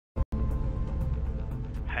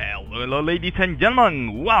Hello ladies and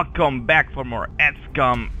gentlemen, welcome back for more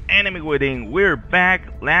XCOM Enemy Within. We're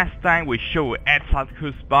back. Last time we showed Edsat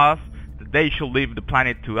who's boss. They should leave the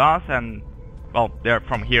planet to us and, well, they're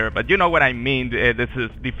from here, but you know what I mean. This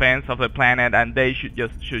is defense of the planet and they should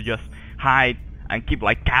just hide and keep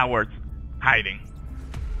like cowards hiding.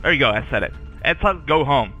 There you go, I said it. Edsat, go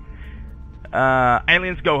home.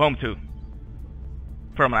 Aliens, go home too.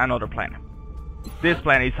 From another planet. This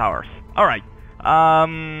planet is ours. Alright.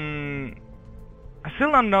 I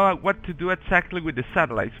still don't know what to do exactly with the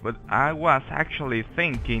satellites, but I was actually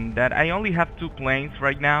thinking that I only have 2 planes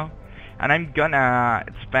right now, and I'm gonna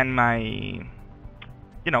expand my,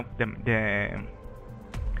 you know, I'm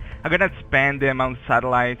gonna expand the amount of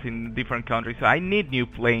satellites in different countries, so I need new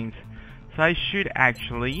planes. So I should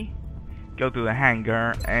actually go to the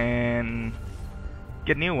hangar and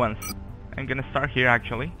get new ones. I'm gonna start here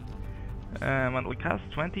actually. Monthly cost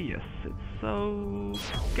 20, yes, it's so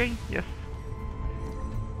okay, yes.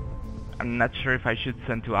 I'm not sure if I should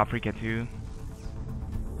send to Africa too.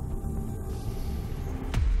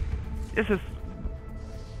 This is,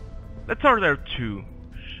 let's order 2,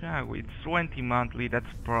 shall we? It's 20 monthly, that's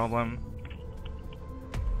a problem.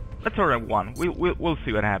 Let's order 1. We'll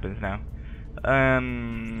see what happens now.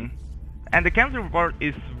 And the country report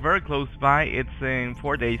is very close by. It's in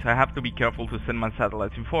 4 days. I have to be careful to send my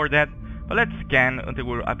satellites before that. But let's scan until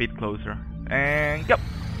we're a bit closer. And go!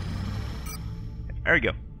 There we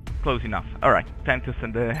go. Close enough. Alright, time to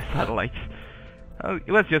send the satellites.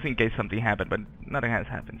 It was just in case something happened, but nothing has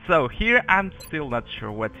happened. So here I'm still not sure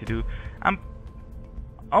what to do. I'm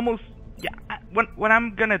almost... yeah, what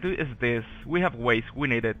I'm gonna do is this. We have waste, we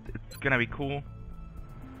need it. It's gonna be cool.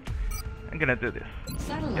 I'm gonna do this.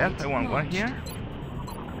 Satellite yes, I want launched. 1 here.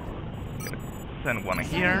 I'm gonna send 1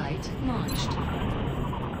 here. Launched.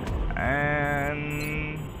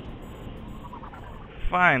 And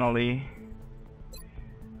finally,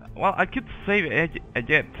 well, I could save a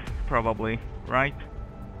jet probably, right?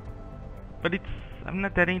 But I'm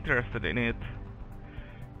not that interested in it.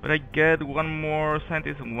 But I get 1 more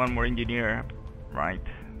scientist and 1 more engineer, right?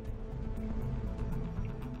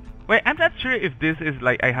 Wait, I'm not sure if this is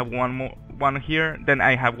like I have 1 here, then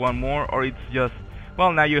I have 1 more, or it's just,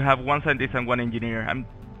 well, now you have 1 scientist and 1 engineer. I'm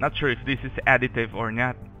not sure if this is additive or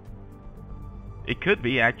not. It could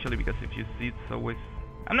be actually, because if you see it's always...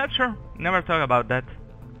 I'm not sure. Never thought about that.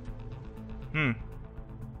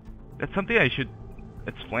 That's something I should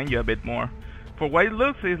explain you a bit more. For what it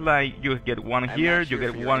looks is like you get 1 here, you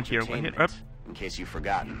get 1 here, 1 here. Oops. In case you've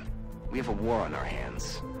forgotten, we have a war on our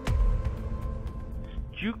hands.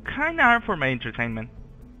 You kinda are for my entertainment.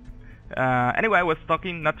 Anyway, I was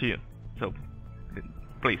talking not to you, so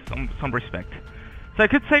please, some respect. So I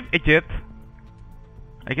could save Egypt.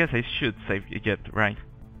 I guess I should save Egypt, right?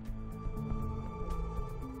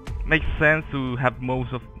 Makes sense to have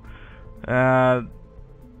most of the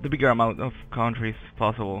bigger amount of countries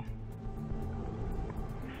possible.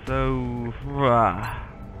 So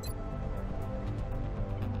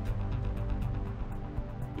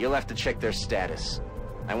you'll have to check their status.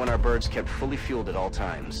 I want our birds kept fully fueled at all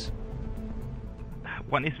times.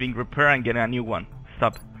 1 is being repaired and getting a new one.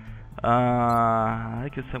 Stop. I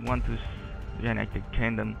guess I want to United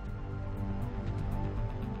Kingdom.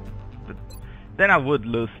 But then I would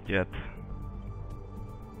lose jet.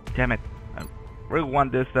 Damn it. I really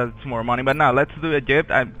want this, that's more money. But now let's do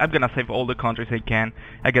Egypt. I'm gonna save all the countries I can.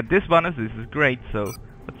 I get this bonus, this is great, so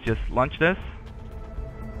let's just launch this.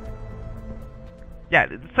 Yeah,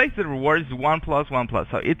 it says the reward is 1 plus 1 plus,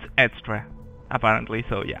 so it's extra, apparently,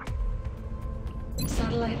 so yeah.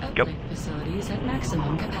 Satellite uplink facilities at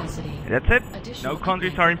maximum capacity. That's it. No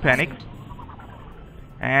countries are in panic.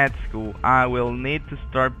 That's cool. I will need to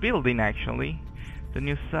start building actually the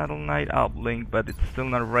new satellite uplink, but it's still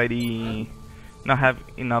not ready. Not have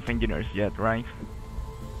enough engineers yet, right?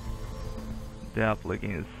 The uplink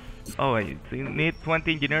is... oh wait, you need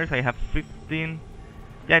 20 engineers, I have 15.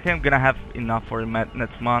 Yeah, I think I'm gonna have enough for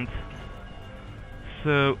next month.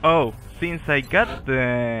 So, oh, since I got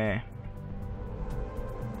this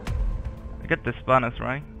bonus,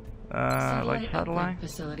 right? Like satellite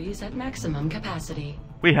facilities at maximum capacity.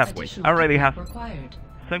 We have waste. I already have required.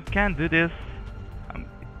 So I can do this.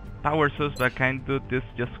 Power source, but I can do this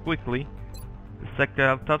just quickly. The sector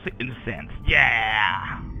autopsy in the sense.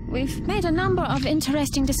 Yeah! We've made a number of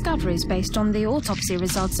interesting discoveries based on the autopsy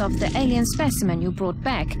results of the alien specimen you brought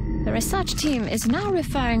back. The research team is now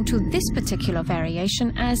referring to this particular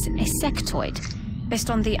variation as a sectoid,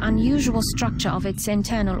 based on the unusual structure of its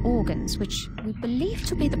internal organs, which we believe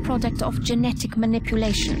to be the product of genetic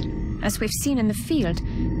manipulation. As we've seen in the field,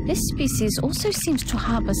 this species also seems to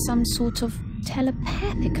harbor some sort of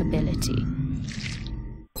telepathic ability.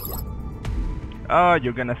 Oh,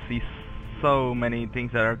 you're gonna see so many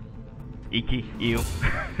things that are icky, ew.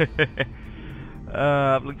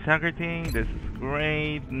 Public secretary, this is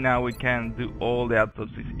great. Now we can do all the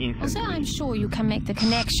autopsies instantly. Also, I'm sure you can make the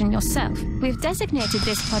connection yourself. We've designated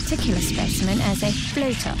this particular specimen as a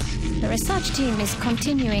floater. The research team is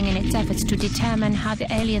continuing in its efforts to determine how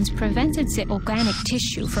the aliens prevented the organic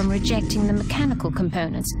tissue from rejecting the mechanical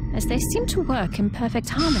components, as they seem to work in perfect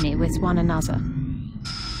harmony with one another.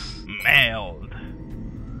 Mailed.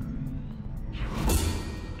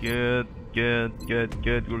 Good.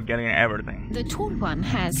 We're getting everything. The tall one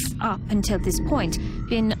has, up until this point,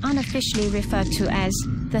 been unofficially referred to as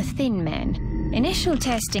the Thin Man. Initial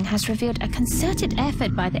testing has revealed a concerted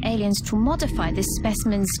effort by the aliens to modify this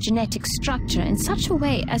specimen's genetic structure in such a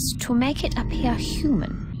way as to make it appear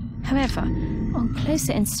human. However, on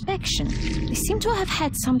closer inspection, they seem to have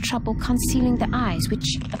had some trouble concealing the eyes,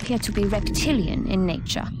 which appear to be reptilian in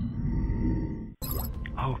nature.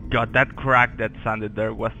 Oh god, that crack that sounded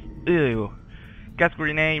there was... ew. Gas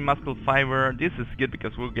grenade, muscle fiber. This is good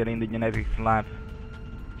because we're getting the genetics lab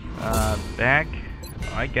back.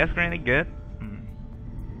 Alright, gas grenade, good.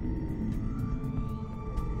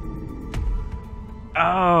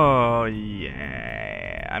 Oh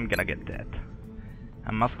yeah, I'm gonna get that.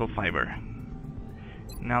 A muscle fiber.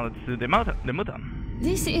 Now let's do the mutant.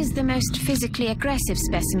 This is the most physically aggressive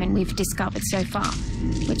specimen we've discovered so far,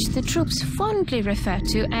 which the troops fondly refer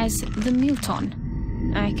to as the Muton.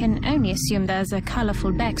 I can only assume there's a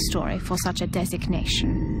colorful backstory for such a designation.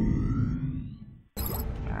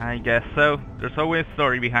 I guess so. There's always a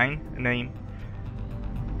story behind a name.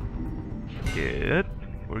 Good.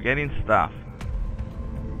 We're getting stuff.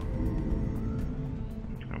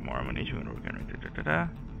 More ammunition.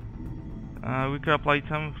 We could apply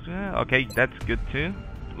some... okay, that's good too.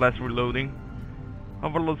 Less reloading.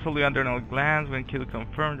 Overload solely internal glance when kill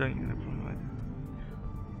confirmed.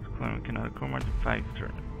 Cannot occur more than 5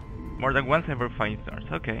 turns. More than once every 5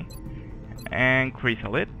 turns. Okay. And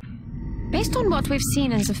chrysalis it. Based on what we've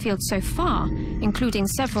seen in the field so far, including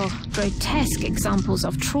several grotesque examples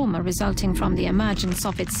of trauma resulting from the emergence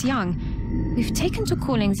of its young, we've taken to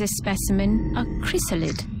calling this specimen a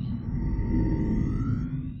chrysalid.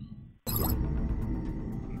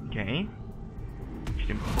 Okay.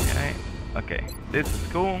 Okay, this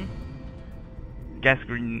is cool. Gas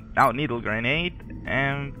grenade, needle grenade,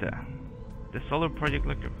 and the solar project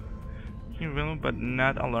look real but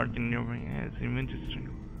not alert in nearby. It's immune to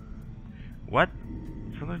strangle. What?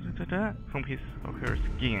 Solar from his or her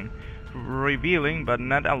skin, revealing but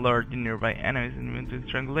not alert in nearby enemies, immune to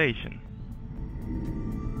strangulation.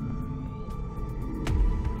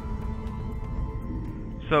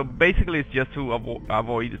 So basically, it's just to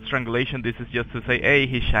avoid strangulation. This is just to say, hey,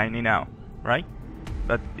 he's shiny now, right?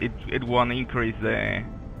 But it won't increase the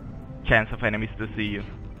chance of enemies to see you.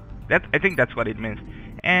 I think that's what it means.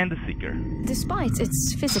 And the Seeker. Despite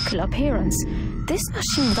its physical appearance, this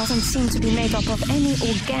machine doesn't seem to be made up of any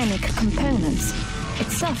organic components.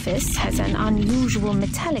 Its surface has an unusual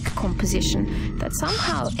metallic composition that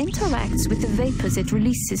somehow interacts with the vapors it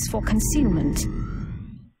releases for concealment.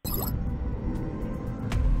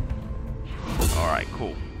 Alright,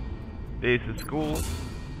 cool. This is cool.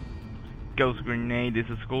 Ghost grenade, this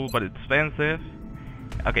is cool, but it's expensive.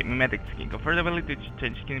 Okay, mimetic skin. Confer the ability to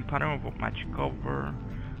change skin pattern of match cover.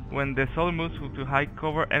 When the soldier moves to high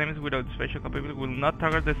cover, enemies without special capability will not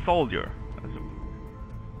target the soldier.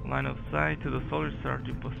 Line of sight to the soldier's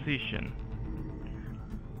starting position.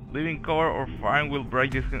 Leaving cover or firing will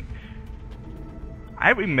break this.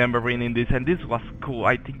 I remember reading this and this was cool.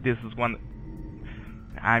 I think this is one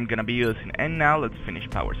I'm gonna be using. And now let's finish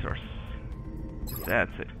power source.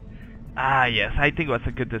 That's it. Ah yes, I think it was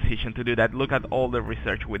a good decision to do that. Look at all the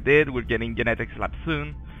research we did. We're getting genetics lab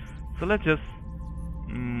soon. So let's just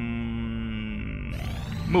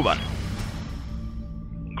move on.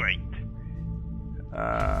 Great.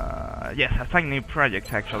 Yes, assign new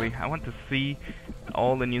projects actually. I want to see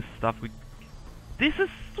all the new stuff. This is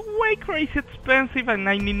way crazy expensive and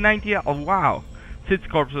I need 90. Oh wow. 6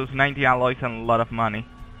 corpses, 90 alloys and a lot of money.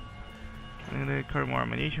 Carry more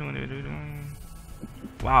ammunition.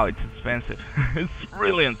 Wow, it's expensive. It's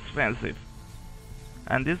really expensive.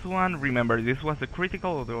 And this one, remember, this was the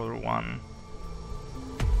critical or the other one?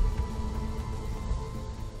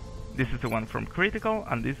 This is the one from critical,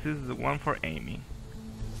 and this is the one for Amy.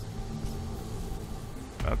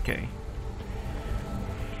 Okay.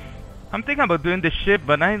 I'm thinking about doing the ship,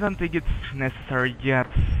 but I don't think it's necessary yet.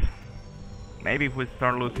 Maybe if we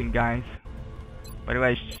start losing guys. By the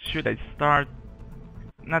way, should I start?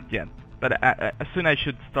 Not yet. But soon I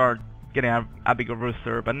should start getting a bigger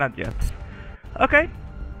booster, but not yet. Okay,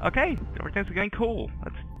 okay, everything's going cool.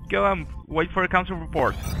 Let's go and wait for a council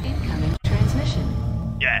report. Incoming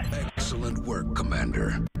transmission. Yes. Excellent work,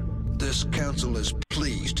 Commander. This council is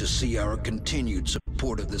pleased to see our continued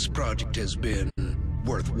support of this project has been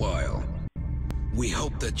worthwhile. We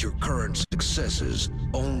hope that your current successes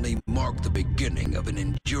only mark the beginning of an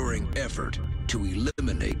enduring effort to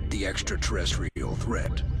eliminate the extraterrestrial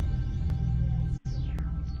threat.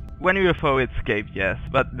 One UFO escaped, yes,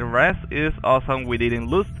 but the rest is awesome. We didn't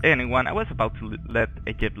lose anyone. I was about to let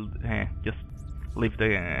Egypt just leave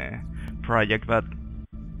the project, but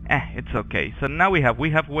it's okay. So now we have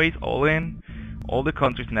ways all in all the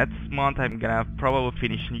countries. Next month I'm gonna probably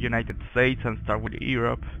finish in the United States and start with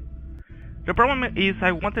Europe. The problem is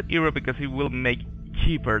I wanted Europe because it will make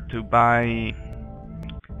cheaper to buy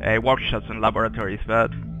workshops and laboratories,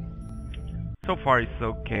 but so far it's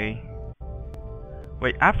okay.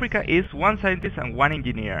 Wait, Africa is 1 scientist and 1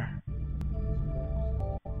 engineer.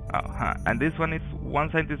 And this one is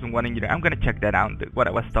 1 scientist and 1 engineer. I'm gonna check that out, what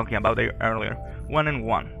I was talking about there earlier. 1 and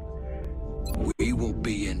 1. We will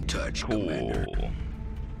be in touch, Cool. Commander.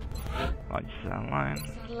 Launch satellite.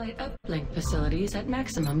 Satellite uplink facilities at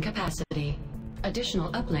maximum capacity.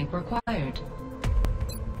 Additional uplink required.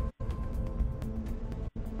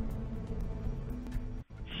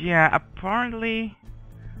 Yeah, apparently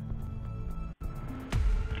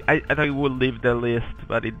I thought it would leave the list,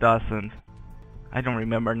 but it doesn't. I don't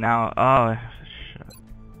remember now. Oh, shit.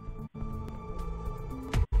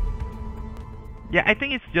 Yeah, I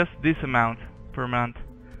think it's just this amount per month.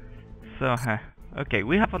 So, okay,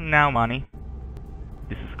 we have now money.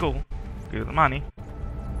 This is cool. Good money.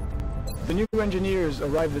 The new engineers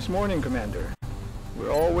arrived this morning, Commander.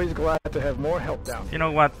 We're always glad to have more help down here. You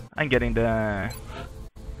know what? I'm getting this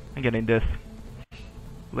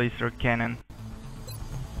laser cannon.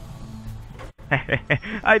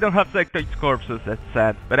 I don't have sectoid corpses, that's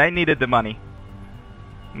sad, but I needed the money.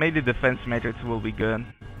 Maybe the defense matrix will be good.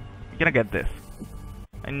 I'm gonna get this.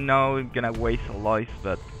 I know I'm gonna waste a lot,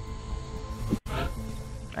 but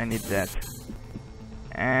I need that.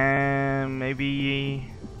 And maybe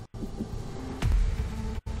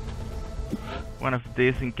one of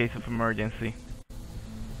these in case of emergency.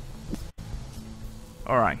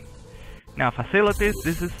 Alright. Now facilities,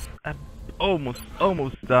 this is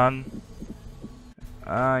almost done.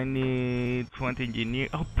 I need 20 engineers.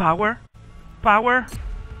 Oh, power? Power?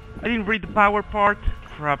 I didn't read the power part.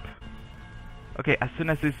 Crap. Okay, as soon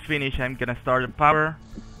as it's finished, I'm gonna start the power.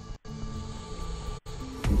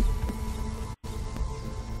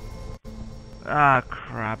 Ah,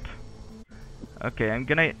 crap. Okay, I'm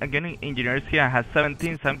getting engineers here. I have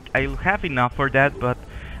 17, so I'll have enough for that, but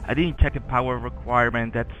I didn't check the power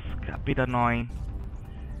requirement. That's a bit annoying.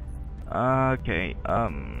 Okay,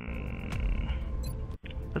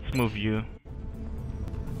 let's move you.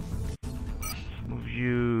 Let's move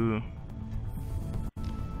you.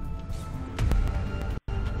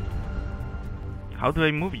 How do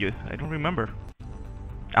I move you? I don't remember.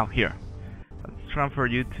 Oh, here. Let's transfer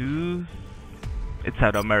you to... It's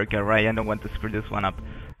South America, right? I don't want to screw this one up.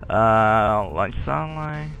 Launch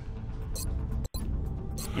satellite.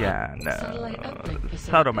 Yeah, no.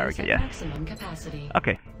 South America, yes.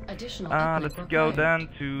 Okay. Let's go then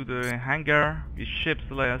to the hangar. The ships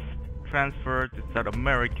list. Transfer to South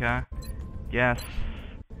America. Yes.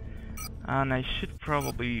 And I should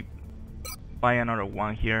probably buy another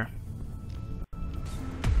one here.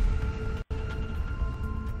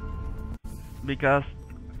 Because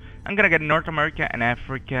I'm gonna get North America and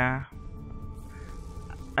Africa.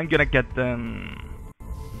 I'm gonna get them...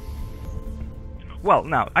 Well,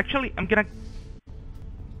 no, actually I'm gonna...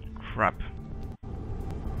 Crap.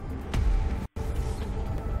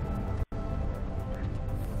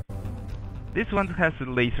 This one has a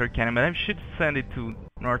laser cannon, but I should send it to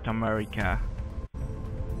North America.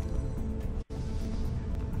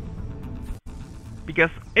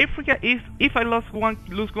 Because Africa is... If I lose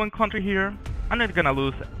one country here, I'm not gonna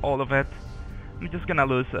lose all of it. I'm just gonna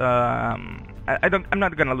lose... I'm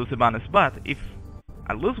not gonna lose the bonus, but if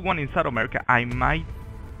I lose one in South America, I might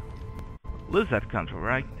lose that country,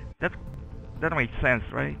 right? That makes sense,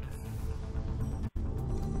 right?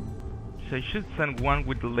 So I should send one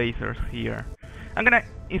with the lasers here. I'm gonna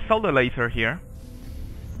install the laser here.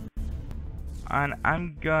 And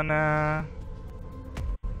I'm gonna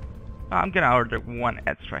order one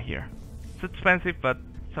extra here. It's expensive, but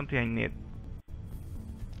something I need.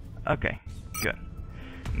 Okay, good.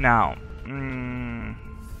 Now,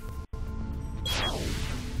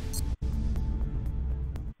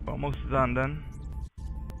 almost done then.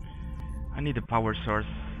 I need a power source.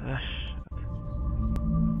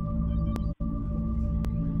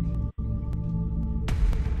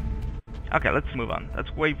 Okay, let's move on. Let's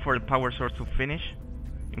wait for the power source to finish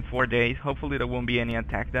in 4 days. Hopefully there won't be any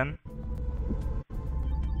attack then.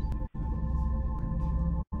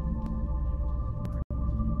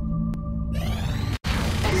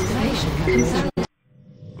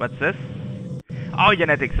 What's this? Oh,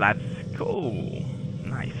 genetics labs. Cool.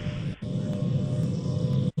 Nice.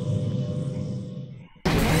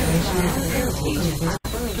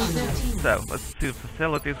 So, let's see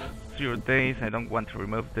facilities, 0 days. I don't want to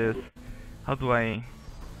remove this. How do I...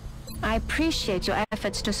 I appreciate your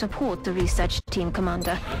efforts to support the research team,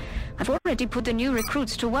 Commander. I've already put the new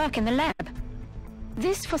recruits to work in the lab.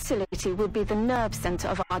 This facility will be the nerve center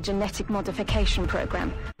of our genetic modification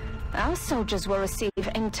program. Our soldiers will receive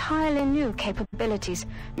entirely new capabilities,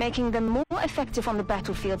 making them more effective on the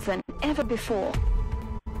battlefields than ever before.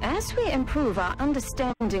 As we improve our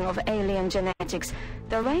understanding of alien genetics,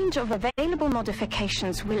 the range of available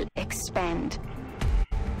modifications will expand.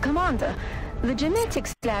 Commander, the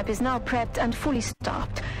genetics lab is now prepped and fully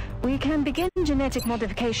staffed. We can begin genetic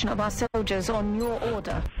modification of our soldiers on your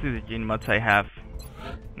order. See the gene mods I have.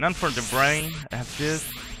 None for the brain. I have this.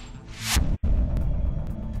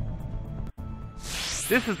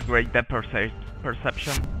 This is great, that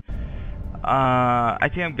perception. I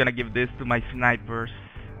think I'm gonna give this to my snipers.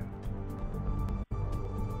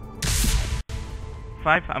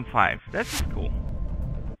 5 and 5. That's cool.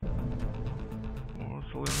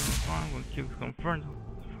 Also, 1 kills confirmed.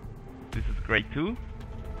 This is great too.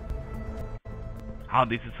 Oh,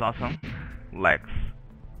 this is awesome. Legs.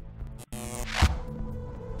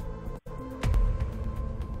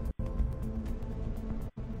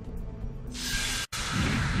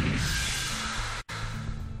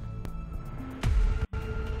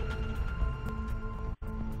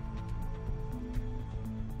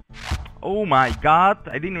 Oh my god,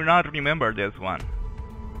 I did not remember this one.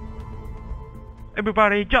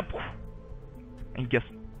 Everybody jump! And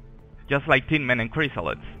just like Tin Men and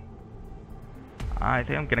Chrysalids. I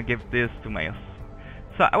think I'm gonna give this to my...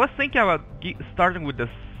 So I was thinking about starting with the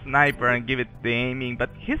sniper and give it the aiming,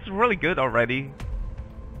 but he's really good already.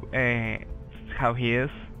 How he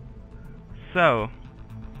is. So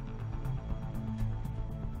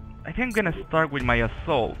I think I'm gonna start with my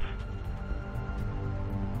assault.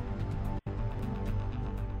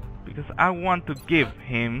 Because I want to give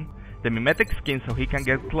him the mimetic skin so he can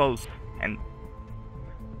get close and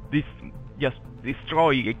just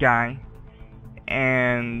destroy a guy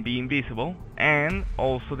and be invisible, and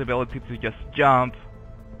also the ability to just jump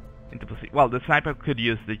into position. Well, the sniper could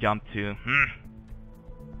use the jump too.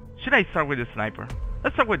 Should I start with the sniper?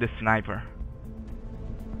 Let's start with the sniper.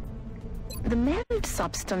 The meld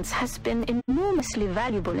substance has been enormously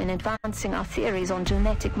valuable in advancing our theories on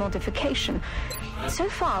genetic modification. So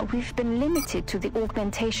far, we've been limited to the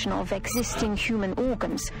augmentation of existing human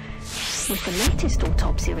organs. With the latest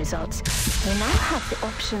autopsy results, we now have the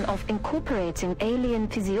option of incorporating alien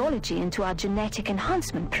physiology into our genetic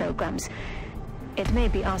enhancement programs. It may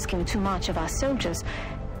be asking too much of our soldiers.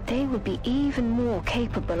 They will be even more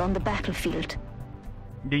capable on the battlefield.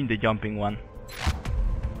 Doing the jumping one.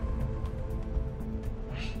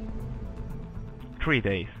 3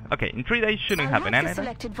 days. Okay, in 3 days shouldn't happen anything. The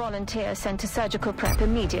selected volunteer sent to surgical prep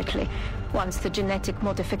immediately. Once the genetic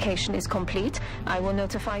modification is complete, I will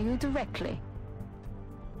notify you directly.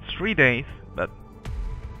 3 days, but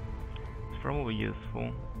it's probably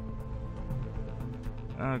useful.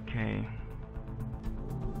 Okay.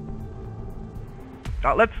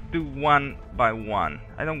 Let's do 1 by 1.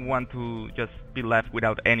 I don't want to just be left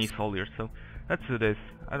without any soldiers, so let's do this.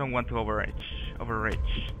 I don't want to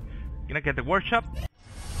overreach. Gonna get the workshop.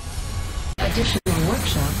 Additional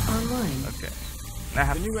workshop online. Okay. I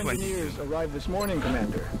have the new 20. engineers arrived this morning,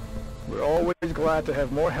 Commander. We're always glad to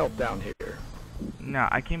have more help down here. Now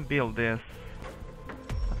I can build this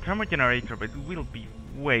a thermal generator, but it will be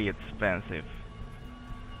way expensive.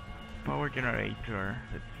 Power generator.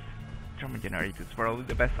 Thermal generator is probably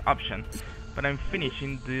the best option. But I'm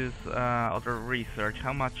finishing this other research.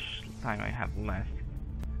 How much time I have left?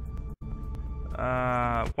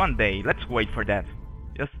 1 day. Let's wait for that.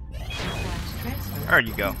 Just there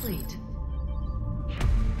you go.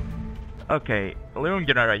 Okay, Lyrium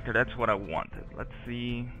generator. That's what I wanted. Let's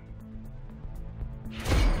see.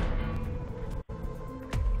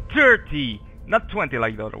 30, not 20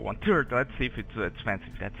 like the other one. 30. Let's see if it's too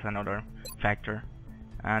expensive. That's another factor.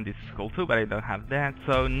 And this is cool too, but I don't have that.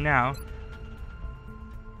 So now,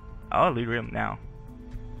 oh, Lyrium now.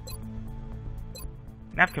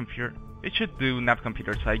 Nav computer. It should do nav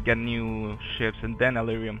computer, so I get new ships and then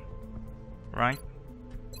Lyrium, right?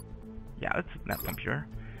 Yeah, let's nav computer.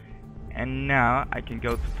 And now I can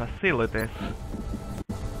go to facilities.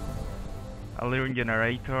 A living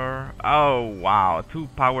generator. Oh wow, 2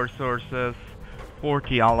 power sources,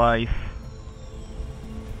 40 allies,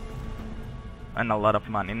 and a lot of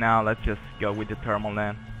money. Now let's just go with the thermal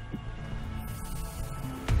then.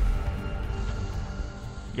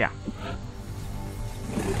 Yeah.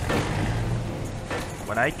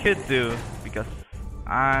 What I could do, because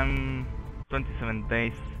I'm 27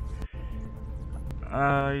 days,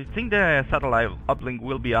 I think the satellite uplink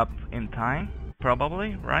will be up in time,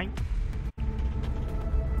 probably, right?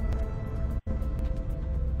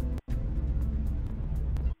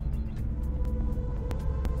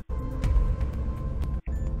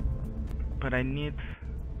 But I need,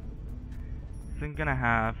 so I'm gonna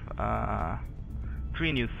have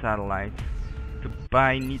 3 new satellites. To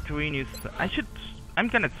buy 3 new, I'm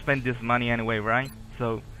gonna spend this money anyway, right?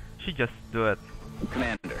 So, should just do it.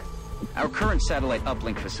 Commander, our current satellite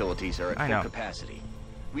uplink facilities are at I full know. capacity.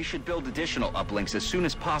 We should build additional uplinks as soon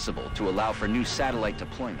as possible to allow for new satellite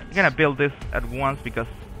deployments. I'm gonna build this at once because...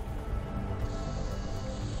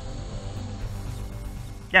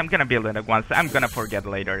 yeah, I'm gonna build it at once. I'm gonna forget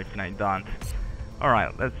later if I don't.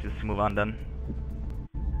 Alright, let's just move on then.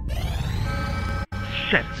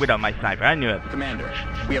 Shit, without my sniper, I knew it. Commander,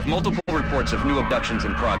 we have multiple reports of new abductions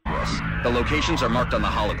in progress. The locations are marked on the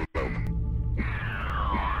hologlobe.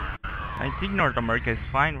 I think North America is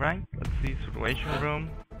fine, right? Let's see, situation room.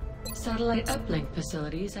 Satellite uplink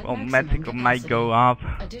facilities at Well, maximum Mexico might capacity. go up.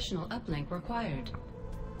 Additional uplink required.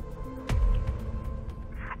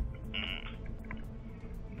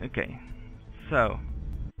 Okay, so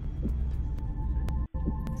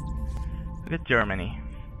look at Germany.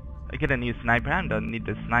 I get a new sniper. I don't need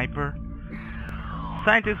the sniper.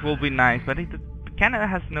 Scientists will be nice, but Canada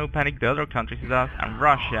has no panic. The other countries does, and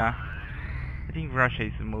Russia. I think Russia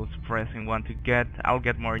is the most pressing one to get. I'll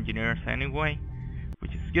get more engineers anyway,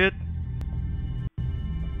 which is good.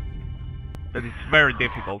 But it's very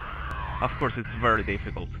difficult. Of course, it's very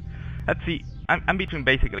difficult. Let's see. I'm between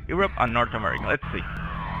basically Europe and North America. Let's see.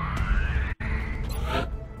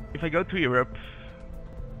 If I go to Europe,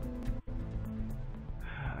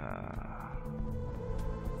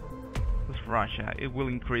 with Russia, it will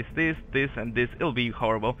increase this, and this. It'll be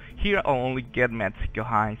horrible. Here I'll only get Mexico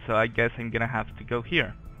high, so I guess I'm gonna have to go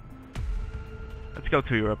here. Let's go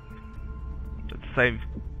to Europe. Let's save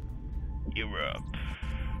Europe.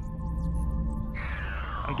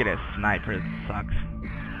 I'm getting a sniper, it sucks.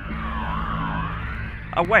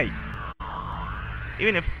 Oh wait!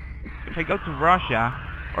 Even if I go to Russia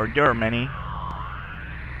or Germany,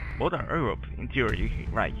 both are Europe in theory,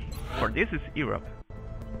 right? For this is Europe.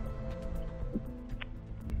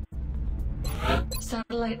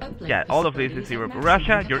 Satellite uplink Yeah, all of this is facilities at Europe. maximum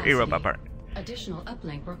Russia, you're capacity. Europe apart. Additional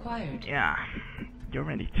uplink required. Yeah,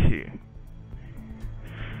 Germany too.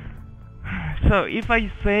 So if I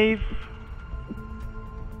save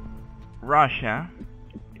Russia,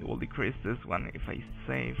 it will decrease this one. If I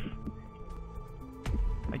save,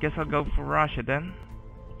 I guess I'll go for Russia then,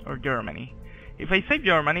 or Germany. If I save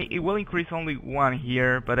Germany, it will increase only 1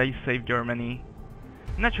 here, but I save Germany.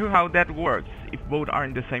 I'm not sure how that works if both are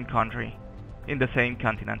in the same country, in the same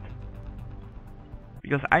continent.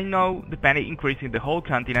 Because I know the panic increasing the whole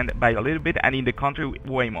continent by a little bit and in the country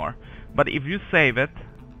way more. But if you save it,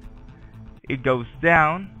 it goes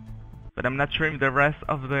down, but I'm not sure in the rest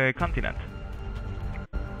of the continent.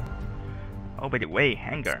 Oh, by the way,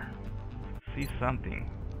 hangar. See something.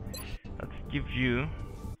 Let's give you...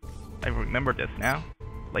 I remember this now.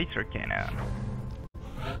 Laser cannon.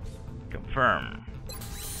 Confirm.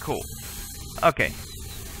 Cool. Okay.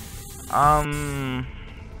 Damn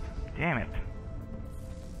it.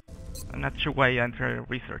 I'm not sure why enter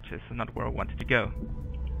research is not where I wanted to go.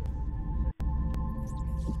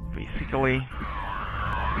 Basically...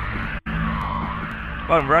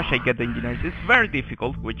 well, in Russia I get the engineers. It's very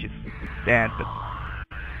difficult, which is dead, but...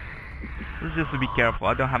 let's just be careful.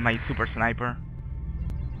 I don't have my super sniper.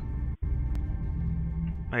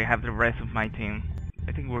 But I have the rest of my team.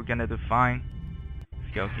 I think we're gonna do fine.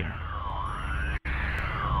 Let's go here.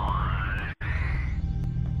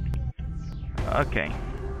 Okay.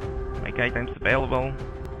 Make items available.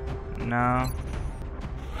 No.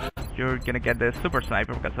 You're gonna get the super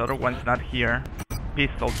sniper because the other one's not here.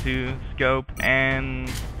 Pistol 2, scope, and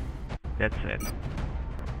that's it.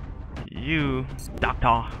 You,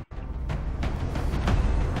 doctor.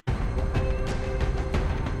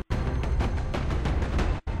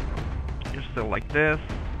 You're still like this.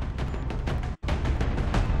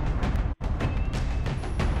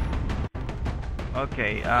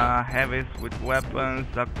 Okay, heavies with weapons,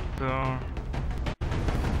 doctor,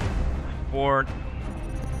 sport.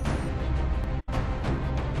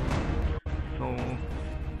 So,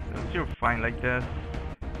 you're fine like this.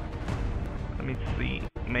 Let me see.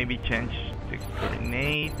 Maybe change the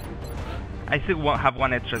coordinate. I still won't have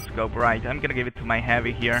one extra scope, right? I'm gonna give it to my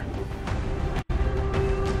heavy here.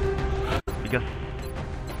 Because,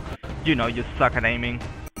 you know, you suck at aiming.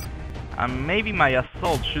 Maybe my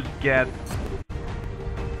assault should get...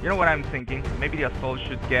 You know what I'm thinking? Maybe the assault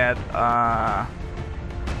should get,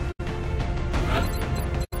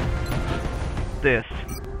 this.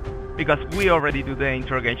 Because we already do the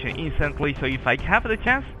interrogation instantly, so if I have the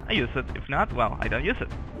chance, I use it. If not, well, I don't use it.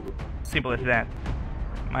 Simple as that.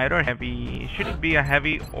 My other heavy... Should it be a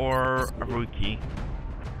heavy or a rookie?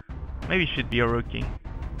 Maybe it should be a rookie.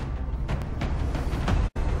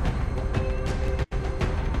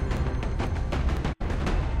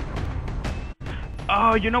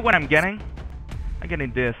 Oh, you know what I'm getting? I'm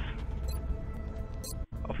getting this.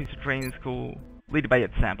 Officer Training School, lead by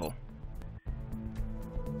example.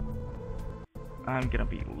 I'm gonna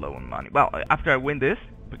be low on money. Well, after I win this,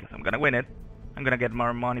 because I'm gonna win it, I'm gonna get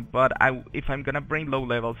more money, but if I'm gonna bring low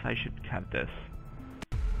levels, I should have this.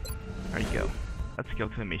 There you go. Let's go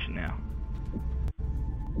to the mission now.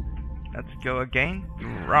 Let's go again.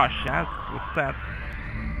 Rush, as was said.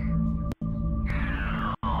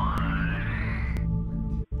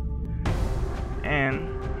 And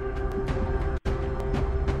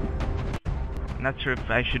not sure if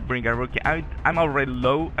I should bring a rookie. I'm already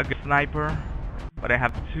low against sniper, but I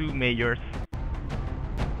have 2 majors.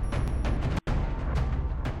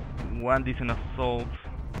 One decent assault.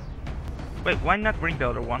 Wait, why not bring the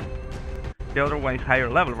other one? The other one is higher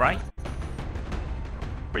level, right?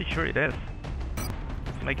 Pretty sure it is.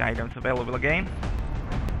 Let's make items available again.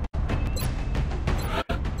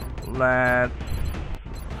 Let's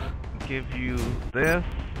give you this,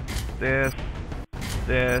 this,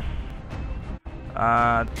 this,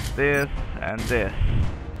 this, and this.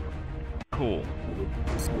 Cool.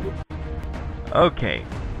 Okay.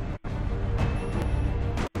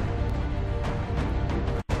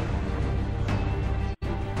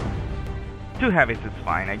 Two heavies is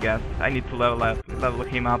fine, I guess. I need to level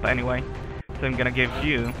him up anyway. So I'm gonna give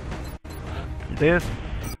you this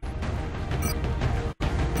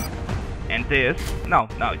and this. No,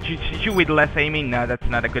 shoot with less aiming. No, that's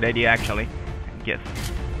not a good idea actually. Yes.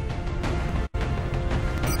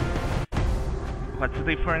 What's the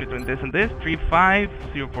difference between this and this? 3.5,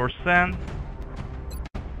 0%.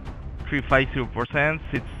 3.5, 0%.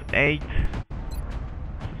 It's 8.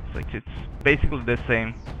 It's basically the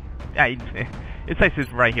same. Yeah, it says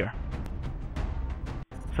it's right here.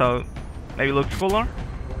 So maybe it looks cooler.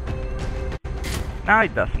 No,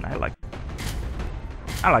 it doesn't. I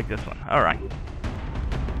like this one. All right.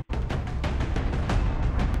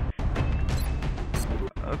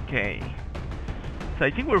 Okay. So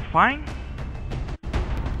I think we're fine.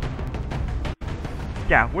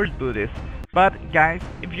 Yeah, we'll do this. But guys,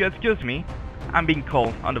 if you excuse me, I'm being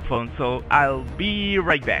called on the phone, so I'll be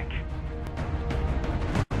right back.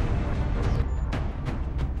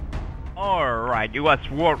 Alright, it was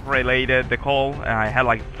work related, the call. I had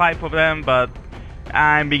like 5 of them, but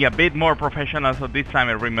I'm being a bit more professional, so this time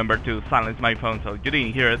I remembered to silence my phone, so you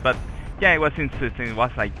didn't hear it. But yeah, it was insisting. It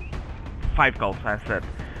was like 5 calls, I said.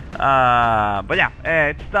 But yeah,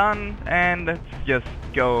 it's done, and let's just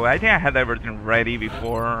go. I think I had everything ready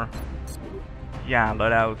before. Yeah,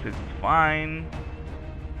 loadout is fine.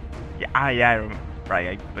 Yeah, yeah, I remember. Right,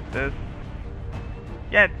 I put this.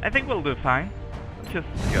 Yeah, I think we'll do fine. Let's just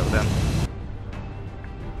go then.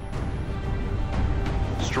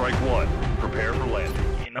 Strike 1. Prepare for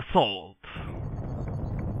landing. In assault.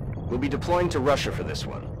 We'll be deploying to Russia for this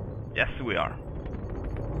one. Yes, we are.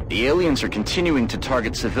 The aliens are continuing to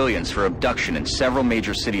target civilians for abduction in several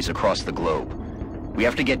major cities across the globe. We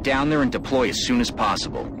have to get down there and deploy as soon as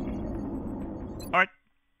possible. Alright.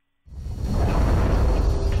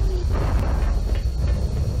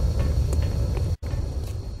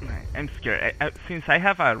 I'm scared. Since I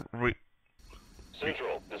have a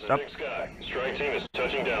Central, this is Big Sky. Strike team is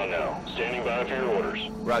touching down now. Standing by for your orders.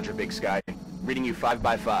 Roger, Big Sky. Reading you 5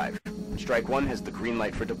 by 5. Strike 1 has the green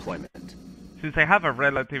light for deployment. Since I have a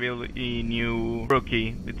relatively new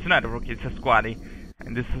rookie, it's not a rookie, it's a squaddy,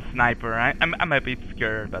 and this is a sniper, I'm a bit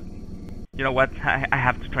scared, but you know what, I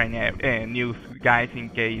have to train new guys in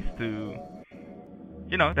case to,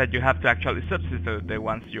 you know, that you have to actually substitute the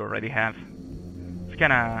ones you already have. It's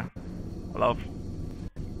kinda love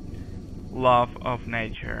of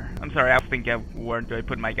nature. I'm sorry, I was thinking where do I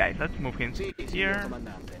put my guys. Let's move him here.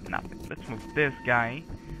 Nothing. Let's move this guy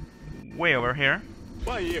way over here.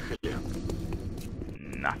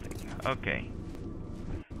 Nothing. Okay.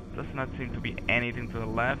 Does not seem to be anything to the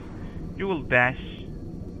left. You will dash,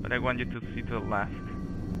 but I want you to see to the left.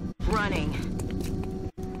 running.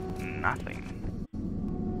 Nothing.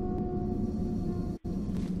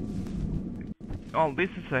 Oh, this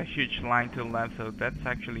is a huge line to the left, so that's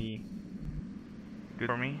actually good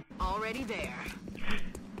for me. Already there.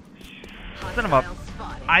 Son of a...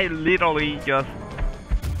 I literally just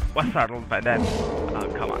was startled by that.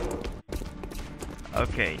 Oh, come on.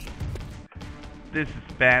 Okay. This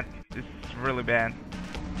is bad. This is really bad.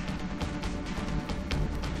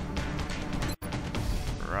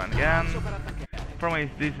 Run again. Problem is,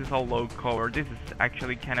 this is all low cover. This is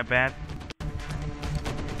actually kind of bad.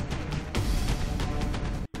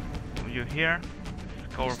 You here? This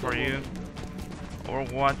is cover for you.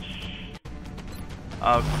 Overwatch.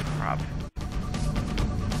 Oh crap.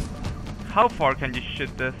 How far can you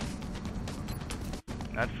shoot this?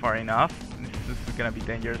 Not far enough. This is gonna be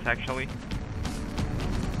dangerous actually.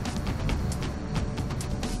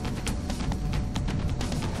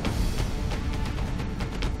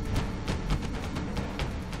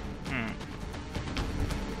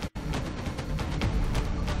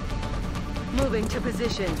 Moving to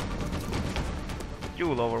position. You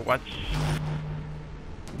will overwatch.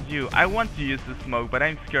 You, I want to use the smoke, but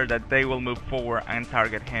I'm scared that they will move forward and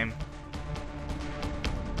target him.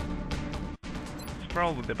 It's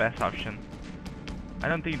probably the best option. I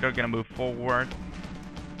don't think they're gonna move forward.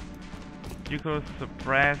 You go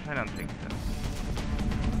suppress, I don't think so.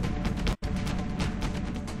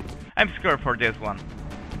 I'm scared for this one.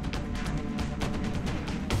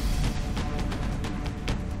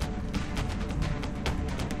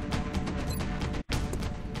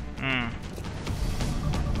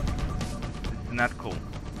 Not cool.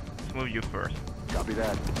 Let's move you first. Copy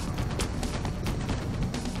that.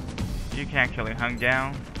 You can actually hang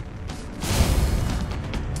down.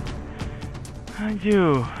 And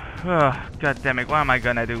you. God damn it, what am I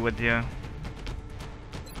gonna do with you?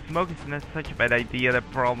 Smoke is not such a bad idea. The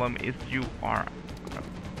problem is you are.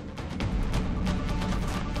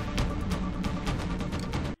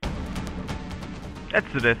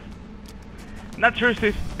 Let's do this. Not sure if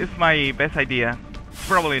it's my best idea.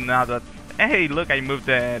 Probably not, but hey, look, I moved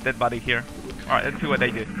the dead body here. Alright, let's see what they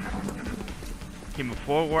do. He moved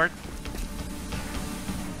forward.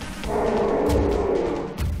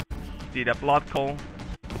 Did a blood call.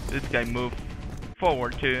 This guy moved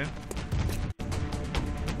forward too.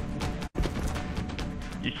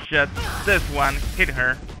 You shot this one, hit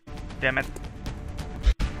her. Damn it.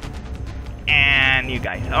 And you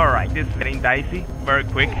guys. Alright, this is getting dicey. Very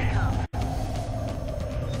quick.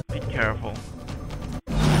 Be careful.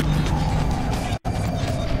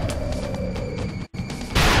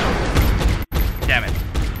 Damn it.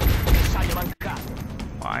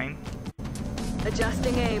 Fine.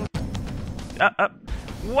 Adjusting aim.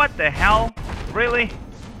 What the hell? Really?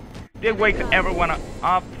 They wake everyone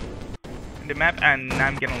up in the map and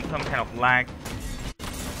I'm getting some kind of lag.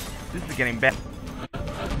 This is getting bad.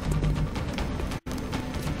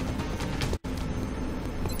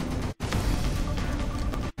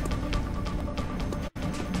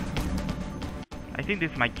 I think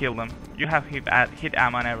this might kill them. You have hit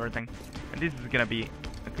ammo and everything. And this is gonna be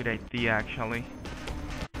a good idea actually.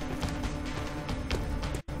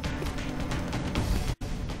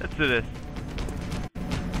 Let's do this.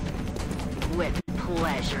 With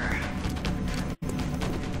pleasure.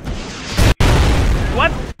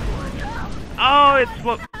 What? Oh, it's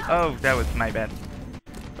oh, that was my bad.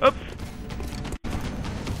 Oops.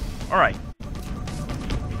 Alright.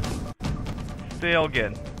 Still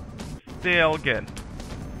good. Still good.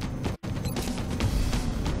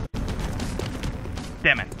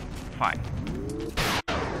 Damn it. Fine.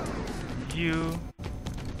 You.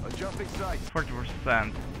 A jumping sight.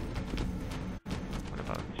 40%. What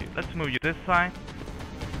about you? Let's move you this side.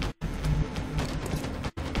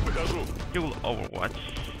 You will overwatch.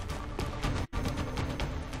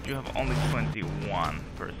 You have only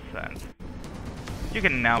 21%. You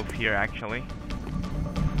can now here actually.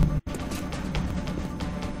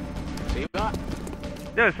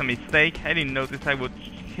 There was a mistake. I didn't notice I would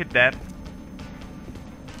hit that.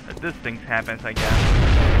 But this thing happens, I guess.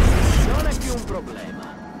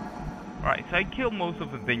 Alright, so I killed most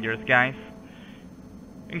of the dangerous guys.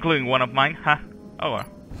 Including one of mine. Ha! Oh well.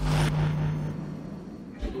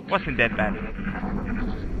 Wasn't that bad.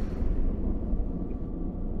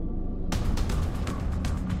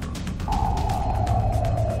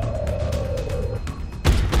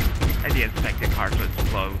 I didn't expect the car to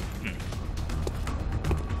explode.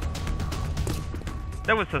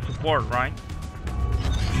 That was a support, right?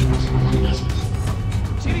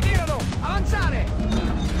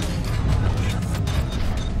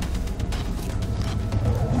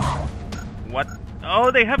 What?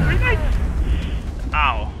 Oh, they have grenades!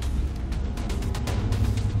 Ow.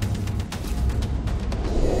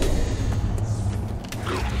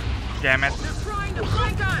 Damn it. They're trying to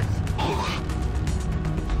flank us!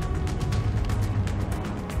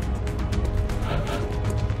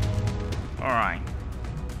 Alright.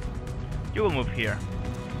 You will move here.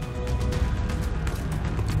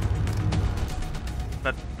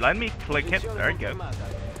 But let me click it. There you go.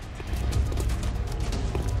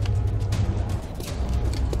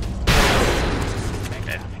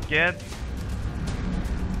 That's good.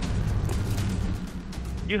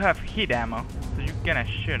 You have heat ammo, so you're gonna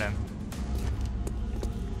shoot him.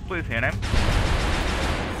 Please hit him.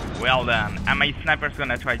 Well done. And my sniper's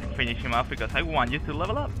gonna try to finish him off because I want you to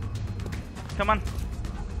level up. Come on.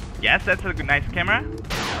 Yes, that's a nice camera.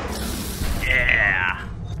 Yeah.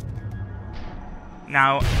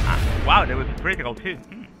 Now, wow, that was critical too.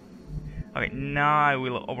 Okay, now I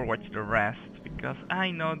will overwatch the rest because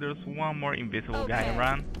I know there's one more invisible guy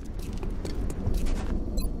around.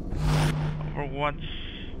 Overwatch.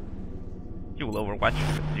 You will overwatch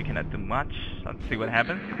because you cannot do much. Let's see what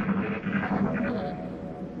happens.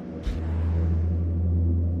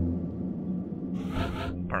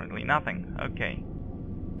 Apparently nothing. Okay.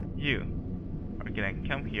 You are gonna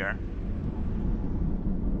come here.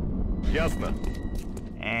 Ясно.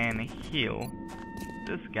 And heal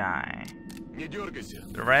this guy. Не дергайся.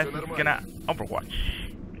 The rest is gonna overwatch.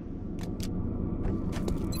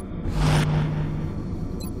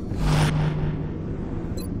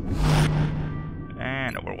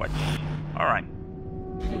 And overwatch. Alright.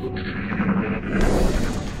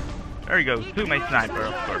 There you go, to my sniper,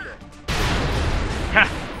 of course. Ha!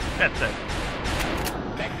 That's it.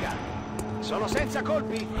 Sono senza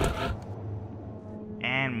colpi.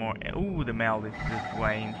 And more. Ooh, the meld is this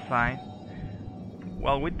way inside.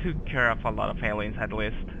 Well, we took care of a lot of aliens at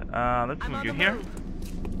least. Let's move you here.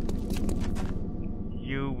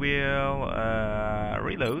 You will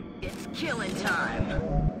reload. It's killing time.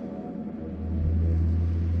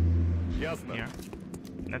 Here.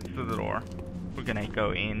 Next to the door. We're gonna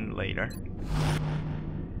go in later.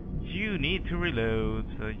 You need to reload,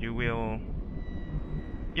 so you will.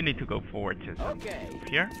 You need to go forward to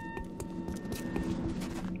here.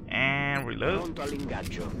 And reload.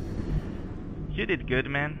 You did good,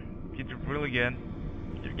 man. You did really good.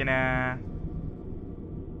 You're gonna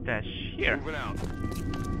dash here.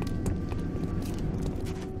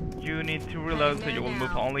 You need to reload, so you will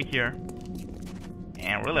move only here.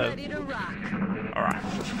 And reload. Alright.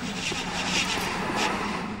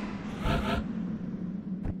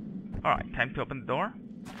 Alright, time to open the door.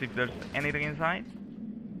 See if there's anything inside.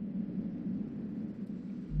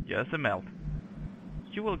 Just a meld.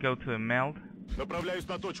 You will go to a meld. Направляюсь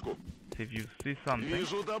на точку. See if you see something.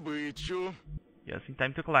 Вижу добычу. Just in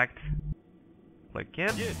time to collect. Click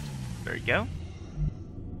it. There you go.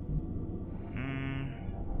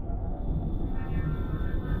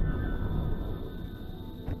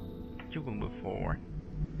 You will move forward.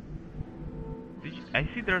 I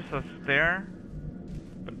see there's a stair,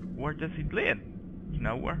 but where does it lead?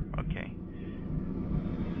 Nowhere? Okay.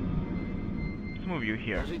 Let's move you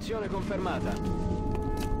here. Posizione confermata.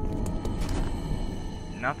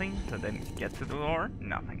 Nothing, so then get to the door.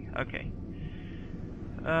 Nothing. Okay.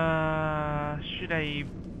 Should I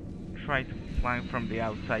try to flank from the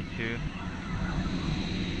outside too?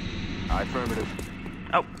 Affirmative.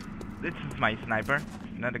 Oh, this is my sniper.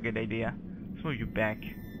 Not a good idea. Let's move you back.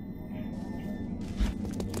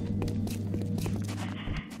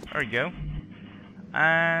 There you go.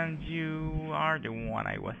 And you are the one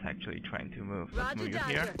I was actually trying to move. Let's move you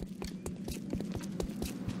here.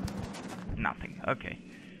 Nothing. Okay.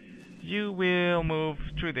 You will move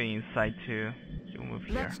through the inside too. You'll move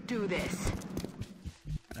here. Let's do this.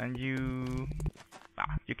 And you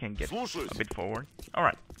can get a bit forward.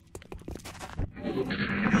 Alright.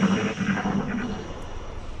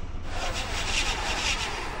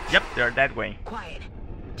 Yep, they're that way. Quiet.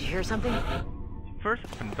 Do you hear something? First,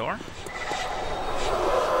 open the door.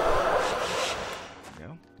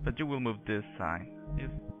 Go. But you will move this side.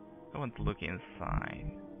 I want to look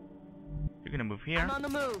inside. You're gonna move here. I'm on the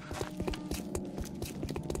move.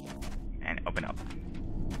 And open up.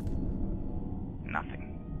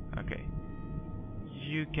 Nothing. Okay.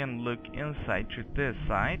 You can look inside through this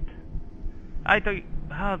side. I thought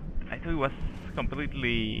it was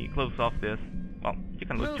completely closed off this. Well, you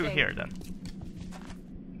can look through here then.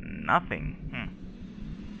 Nothing.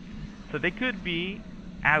 So they could be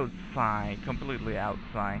outside, completely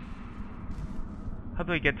outside. How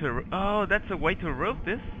do I get to a roof? Oh, that's a way to roof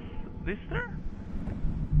this there?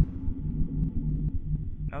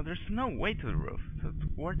 No, there's no way to the roof. So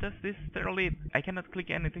where does this stair lead? I cannot click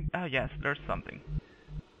anything. Oh yes, there's something.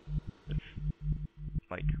 It's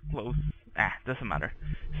like close. Doesn't matter.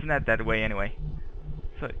 It's not that way anyway.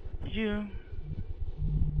 So You...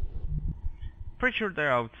 Pretty sure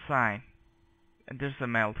they're outside. And there's a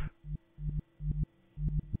melt.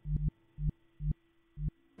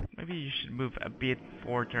 Maybe you should move a bit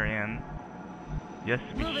further in. Just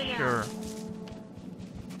to be sure.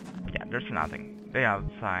 Yeah, there's nothing. They're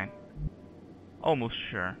outside. Almost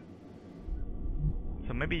sure.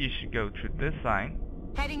 So maybe you should go through this side.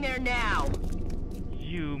 Heading there now.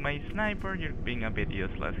 You, my sniper, you're being a bit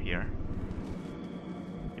useless here.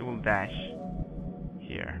 You will dash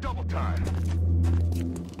here. Double time.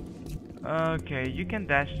 Okay, you can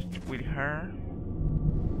dash with her.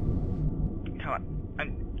 Come on,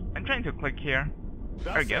 I'm trying to click here.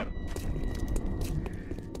 There we go.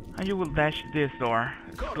 And you will dash this door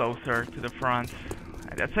closer to the front.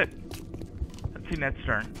 And that's it. Let's see next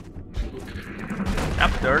turn.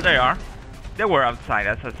 Up there they are. They were outside,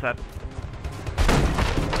 as I said.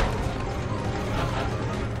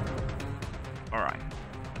 Alright.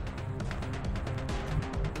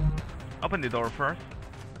 Open the door first.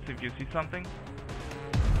 See if you see something.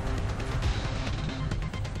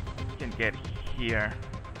 You can get here.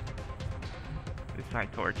 This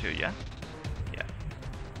side cover too, yeah? Yes.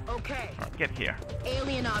 Okay. Alright, get here.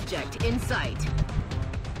 Alien object in sight.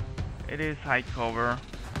 It is high cover.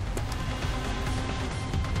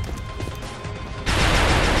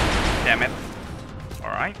 Damn it.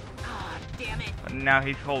 Alright. Ah, damn it. But now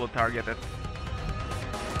he's holo targeted.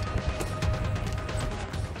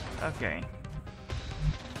 Okay.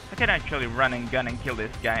 I can actually run and gun and kill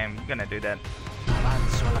this guy. I'm gonna do that.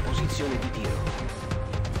 Avanzo alla posizione di tiro.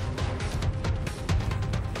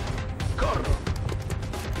 Corro.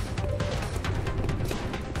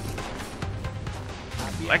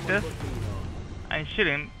 Like this. I'm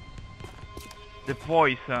shooting the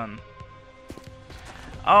poison.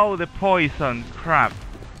 Oh, the poison. Crap.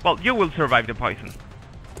 Well, you will survive the poison.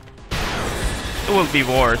 It will be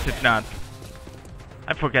worse if not.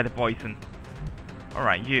 I forget the poison.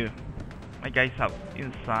 Alright, you. My guy's out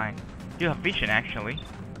inside. You have vision actually.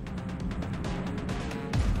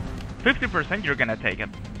 50% you're gonna take it.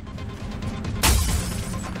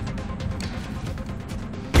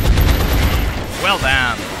 Well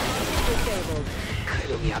done.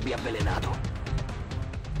 Credo mi abbia avvelenato.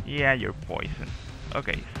 Yeah, you're poisoned.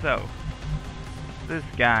 Okay, so this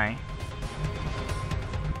guy,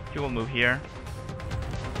 he will move here.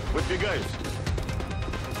 Выдвигаюсь.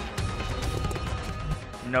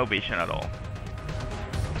 No vision at all.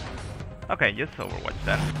 Okay, just Overwatch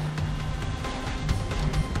then.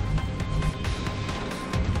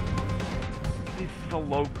 This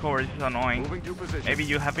solo core is annoying. Moving to position. Maybe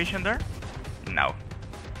you have vision there? No.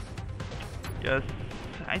 Just,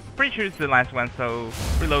 I'm pretty sure it's the last one, so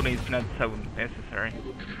reloading is not so necessary.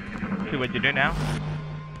 See what you do now.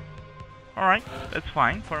 Alright, that's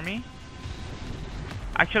fine for me.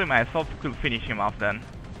 Actually, my assault could finish him off then.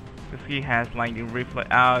 Because he has lightning reflex.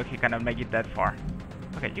 Oh, he cannot make it that far.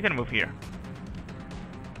 Okay, you can move here.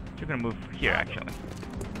 You can move here actually.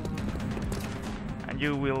 And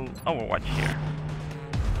you will Overwatch here.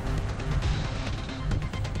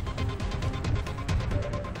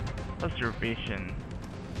 What's your vision?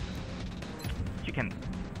 You can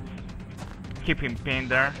keep him pinned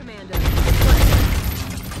there. Commander.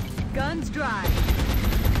 Guns dry.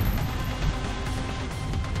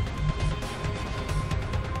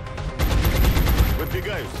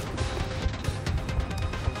 Выдвигаюсь.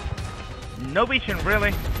 No vision,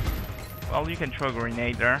 really? Well, you can throw a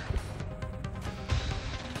grenade there.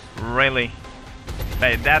 Really?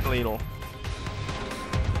 That little.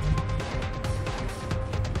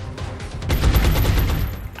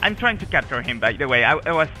 I'm trying to capture him, by the way.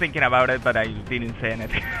 I was thinking about it, but I didn't say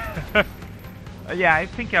anything. Yeah, I'm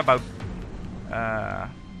thinking about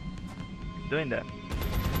doing that.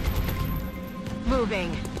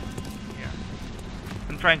 Moving. Yeah.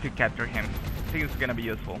 I'm trying to capture him. I think it's gonna be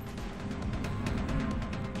useful.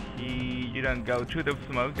 You don't go through the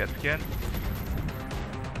smoke, that's good.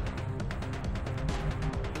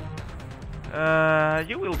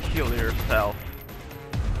 You will kill yourself.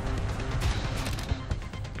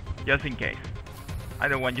 Just in case. I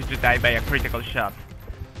don't want you to die by a critical shot.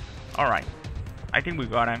 Alright. I think we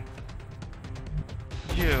got him.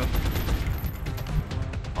 You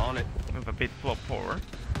On it. move a bit forward.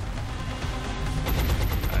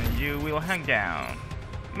 And you will hang down.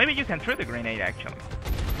 Maybe you can throw the grenade actually.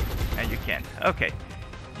 And you can't. Okay.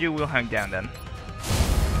 You will hang down then.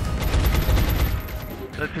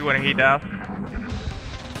 Let's see what he does.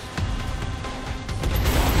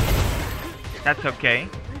 That's okay.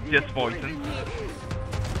 Just poison.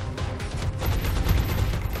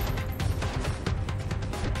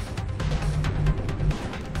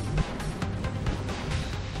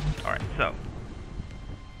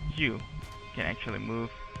 you can actually move.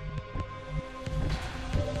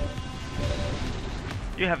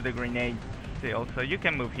 You have the grenade still, so you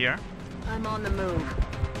can move here. I'm on the move.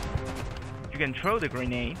 You can throw the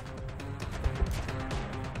grenade.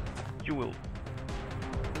 You will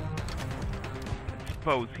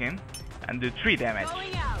expose him and do 3 damage.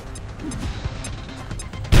 Going out.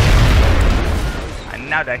 And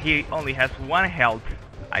now that he only has 1 health,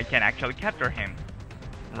 I can actually capture him.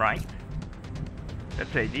 Right?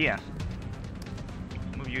 That's the idea.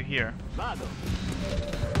 Let's move you here. Vado.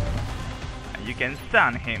 And you can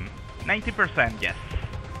stun him. 90%, yes.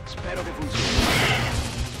 Spero che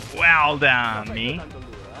funzioni. Well done, me. Tanto duro,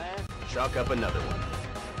 Chalk up another one.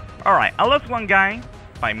 Alright, I lost 1 guy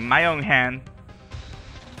by my own hand.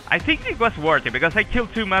 I think it was worth it because I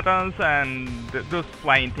killed 2 mutants and those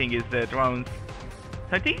flying thingies, the drones.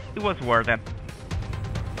 So I think it was worth it.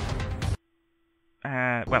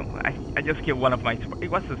 Well, I just killed one of my support.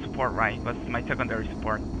 It was the support, right? It was my secondary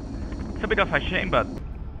support. It's a bit of a shame, but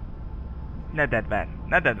not that bad.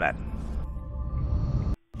 Not that bad.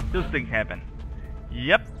 Those things happen.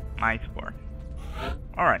 Yep, my support.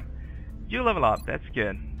 Alright, you level up. That's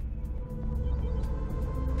good.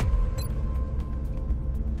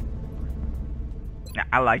 Now,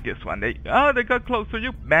 I like this one. They got close to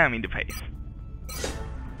you. Bam, in the face.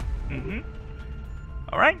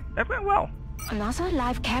 Alright, that went well. Another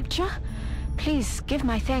live capture? Please give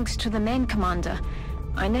my thanks to the main commander.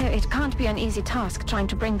 I know it can't be an easy task trying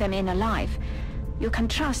to bring them in alive. You can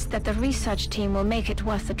trust that the research team will make it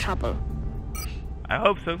worth the trouble. I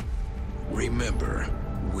hope so. Remember,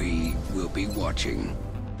 we will be watching.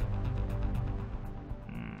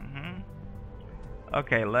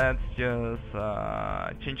 Okay, let's just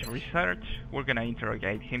change research. We're gonna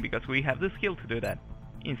interrogate him because we have the skill to do that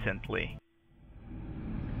instantly.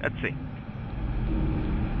 Let's see.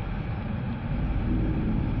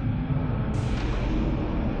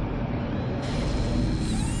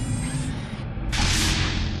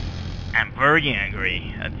 I'm very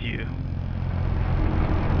angry at you.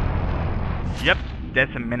 Yep,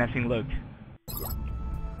 that's a menacing look.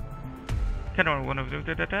 Cannot one of the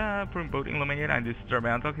both illuminated and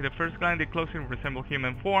disturbing. Okay, the first glance they closely resemble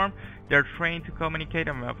human form. They're trained to communicate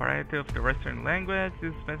in a variety of terrestrial language.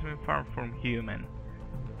 This specimen far from human.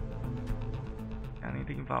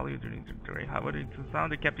 Anything value during the how about it to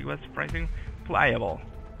sound? The captive was surprisingly pliable.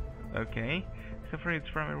 Okay. Except for its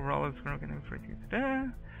primary role as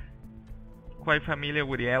quite familiar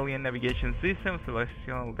with the alien navigation system,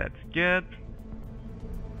 celestial, that's good.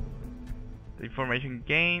 The information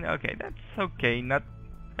gain, okay, that's okay. Not,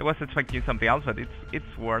 I was expecting something else, but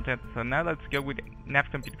it's worth it. So now let's go with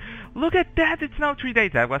nav computer. Look at that, it's now 3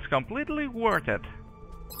 days. That was completely worth it.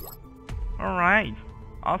 Alright,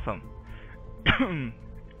 awesome.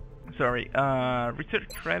 Sorry, research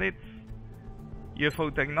credits,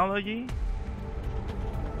 UFO technology.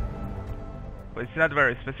 But it's not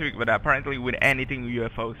very specific, but apparently with anything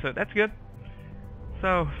UFO, so that's good.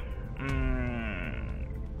 So,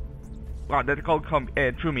 wow, that call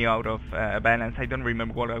threw me out of balance. I don't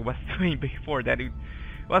remember what I was doing before that. It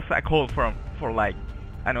was a call for like,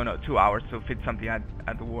 I don't know, 2 hours to fit something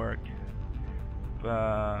at work.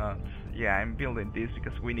 But yeah, I'm building this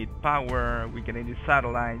because we need power. We're getting these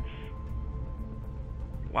satellites.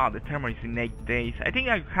 Wow, the timer is in 8 days. I think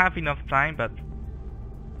I have enough time, but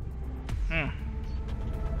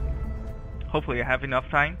hopefully I have enough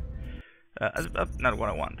time. Not what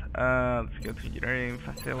I want. Let's go to engineering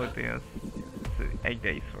facilities. 8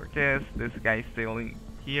 days for this. This guy's still in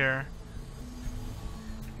here.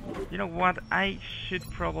 You know what? I should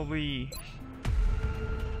probably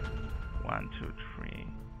 1, 2, 3.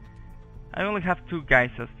 I only have 2 guys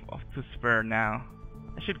to spare now.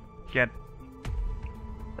 I should get.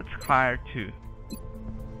 Let's hire 2.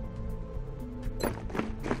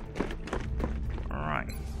 Alright.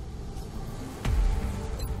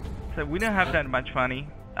 So we don't have that much money.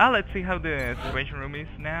 Let's see how the situation room is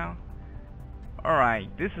now.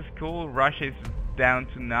 Alright, this is cool. Russia is down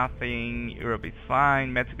to nothing. Europe is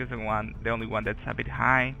fine. Mexico is the only one that's a bit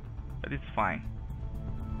high, but it's fine.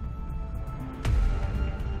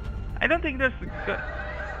 I don't think there's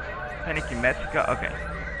panic in Mexico. Okay,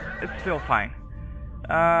 it's still fine.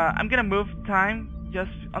 I'm gonna move time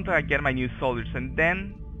just until I get my new soldiers, and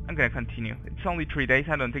then I'm gonna continue. It's only 3 days.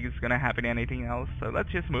 I don't think it's gonna happen anything else. So let's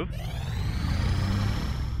just move.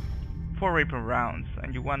 4 Reaper rounds,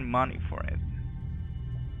 and you want money for it.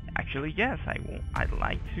 Actually, yes, I'd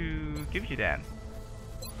like to give you that.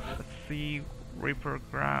 Let's see, Reaper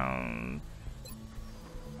grounds.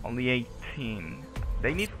 Only 18.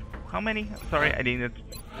 They need how many? Sorry, I didn't.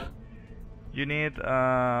 You need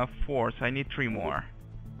 4, so I need 3 more.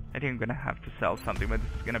 I think I'm gonna have to sell something, but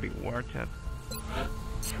it's gonna be worth it.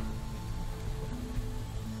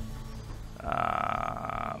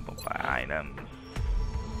 Buy items.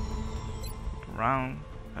 Around.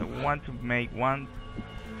 I want to make one.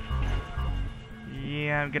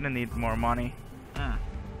 Yeah, I'm gonna need more money.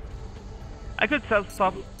 I could sell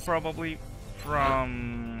stuff probably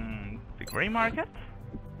from the gray market.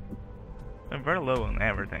 I'm very low on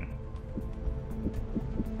everything.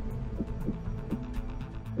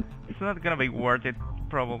 It's not gonna be worth it,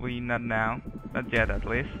 probably not now. Not yet, at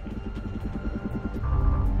least.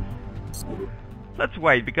 Let's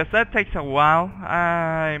wait, because that takes a while.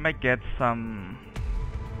 I might get some...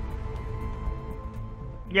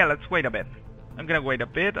 Yeah, let's wait a bit. I'm gonna wait a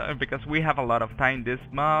bit, because we have a lot of time this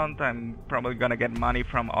month. I'm probably gonna get money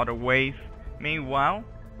from other ways. Meanwhile,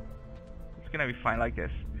 it's gonna be fine like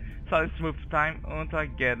this. So let's move time until I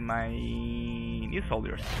get my new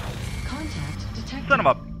soldiers. Contact detected. Son of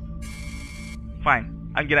a...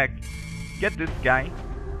 Fine, I'm gonna get this guy.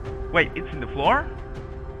 Wait, it's in the floor?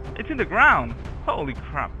 It's in the ground. Holy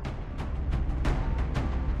crap.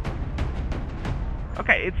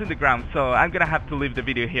 Okay, it's in the ground, so I'm gonna have to leave the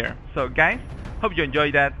video here. So guys, hope you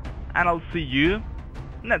enjoyed that, and I'll see you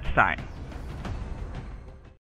next time.